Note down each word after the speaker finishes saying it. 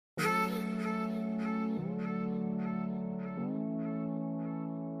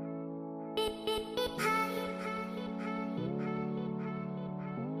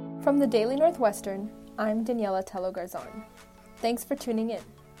From the Daily Northwestern, I'm Daniela Tello-Garzon. Thanks for tuning in.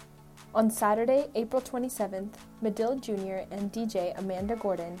 On Saturday, April 27th, Medill Jr. and DJ Amanda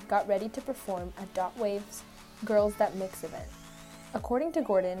Gordon got ready to perform at Dot Wave's Girls That Mix event. According to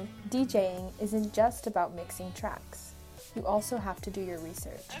Gordon, DJing isn't just about mixing tracks. You also have to do your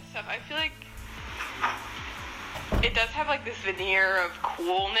research. That stuff, I feel like it does have like this veneer of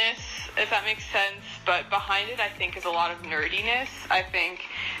coolness, if that makes sense, but behind it I think is a lot of nerdiness. I think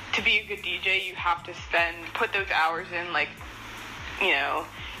to be a good DJ you have to put those hours in, like, you know,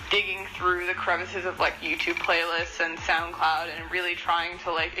 digging through the crevices of like YouTube playlists and SoundCloud and really trying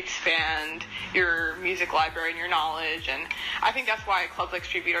to like expand your music library and your knowledge. And I think that's why clubs like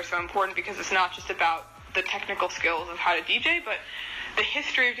Street Beat are so important, because it's not just about the technical skills of how to DJ, but the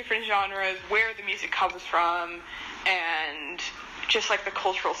history of different genres, where the music comes from, and just like the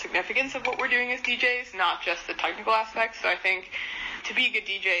cultural significance of what we're doing as DJs, not just the technical aspects. So I think to be a good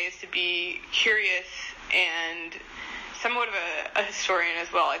DJ is to be curious and somewhat of a historian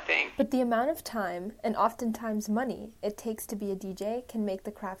as well, I think. But the amount of time, and oftentimes money, it takes to be a DJ can make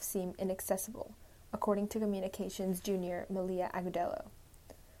the craft seem inaccessible, according to Communications Junior Malia Agudelo.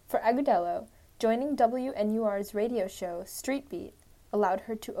 For Agudelo, joining WNUR's radio show, Street Beat, allowed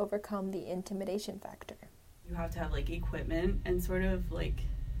her to overcome the intimidation factor. You have to have, like, equipment and sort of, like,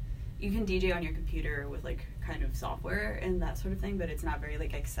 you can DJ on your computer with, like, kind of software and that sort of thing, but it's not very,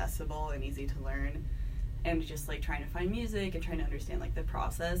 like, accessible and easy to learn. And just, like, trying to find music and trying to understand, like, the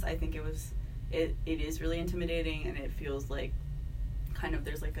process, I think it is really intimidating, and it feels like kind of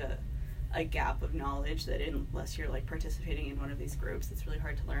there's, like, a gap of knowledge that unless you're, like, participating in one of these groups, it's really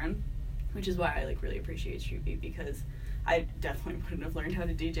hard to learn, which is why I, like, really appreciate Street Beat, because I definitely wouldn't have learned how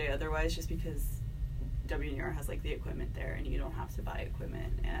to DJ otherwise, just because WNUR has, like, the equipment there, and you don't have to buy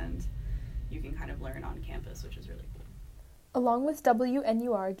equipment, and you can kind of learn on campus, which is really cool. Along with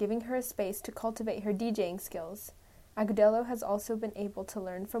WNUR giving her a space to cultivate her DJing skills, Agudelo has also been able to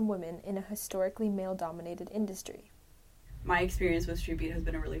learn from women in a historically male-dominated industry. My experience with Street Beat has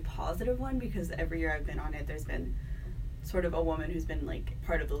been a really positive one, because every year I've been on it, there's been sort of a woman who's been, like,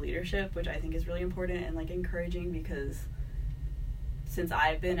 part of the leadership, which I think is really important and, like, encouraging, because since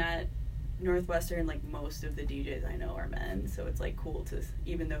I've been at Northwestern, like, most of the DJs I know are men, so it's, like, cool to,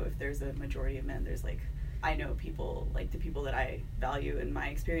 even though if there's a majority of men, there's, like, I know people, like, the people that I value in my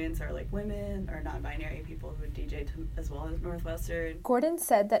experience are, like, women or non-binary people who DJ as well as Northwestern. Gordon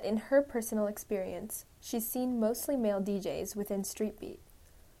said that in her personal experience, she's seen mostly male DJs within Street Beat,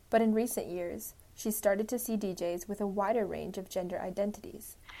 but in recent years, she's started to see DJs with a wider range of gender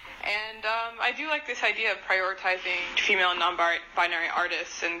identities. And I do like this idea of prioritizing female and non-binary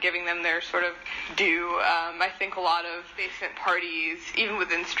artists and giving them their sort of due. I think a lot of basement parties, even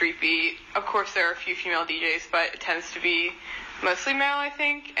within Street Beat, of course there are a few female DJs, but it tends to be mostly male, I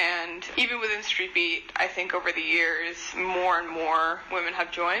think. And even within Street Beat, I think over the years, more and more women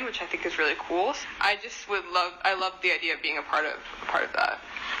have joined, which I think is really cool. I love the idea of being a part of that.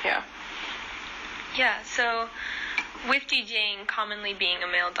 Yeah. Yeah, so with DJing commonly being a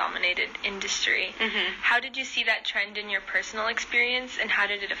male-dominated industry, how did you see that trend in your personal experience, and how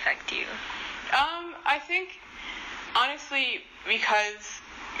did it affect you? I think, honestly, because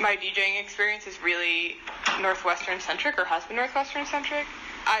my DJing experience is really Northwestern-centric, or has been Northwestern-centric,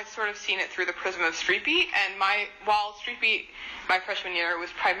 I've sort of seen it through the prism of Street Beat, and while Street Beat, my freshman year, was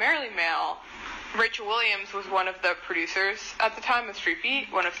primarily male, Rachel Williams was one of the producers at the time of Street Beat,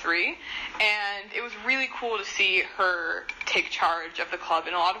 one of three, and it was really cool to see her take charge of the club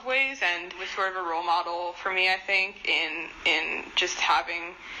in a lot of ways, and was sort of a role model for me, I think, in just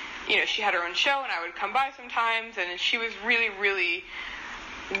having, you know, she had her own show, and I would come by sometimes, and she was really, really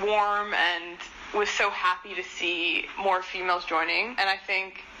warm and was so happy to see more females joining, and I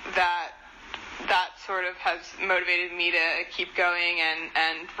think that sort of has motivated me to keep going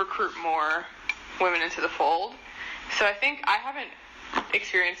and recruit more women into the fold. So I think I haven't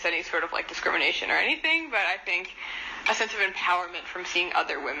experienced any sort of, like, discrimination or anything, but I think a sense of empowerment from seeing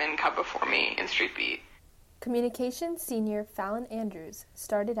other women come before me in Street Beat. Communications senior Fallon Andrews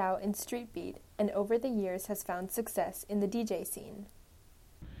started out in Street Beat and over the years has found success in the DJ scene.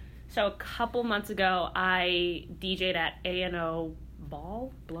 So a couple months ago, I DJ'd at A&O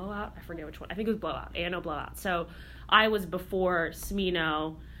Blowout? I forget which one. I think it was Blowout, A&O Blowout. So I was before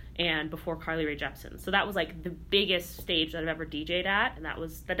Smino and before Carly Rae Jepsen. So that was, like, the biggest stage that I've ever DJ'd at, and that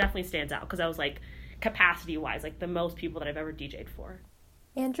definitely stands out, because that was, like, capacity-wise, like, the most people that I've ever DJ'd for.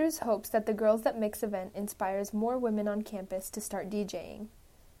 Andrews hopes that the Girls That Mix event inspires more women on campus to start DJing.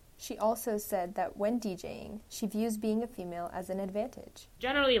 She also said that when DJing, she views being a female as an advantage.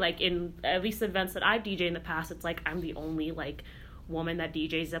 Generally, like, in at least the events that I've DJed in the past, it's like I'm the only, like, woman that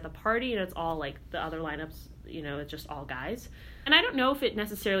DJs at the party, and it's all like the other lineups, you know, it's just all guys. And I don't know if it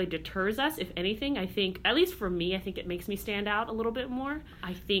necessarily deters us. If anything, I think, at least for me, I think it makes me stand out a little bit more.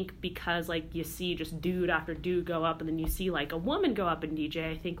 I think because, like, you see just dude after dude go up, and then you see, like, a woman go up and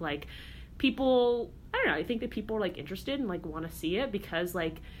DJ, I think, like, people, I don't know, I think that people are, like, interested and, like, want to see it because,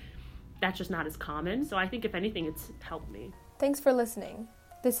 like, that's just not as common. So I think, if anything, it's helped me. Thanks for listening.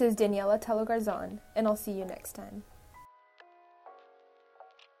 This is Daniela Tello Garzon, and I'll see you next time.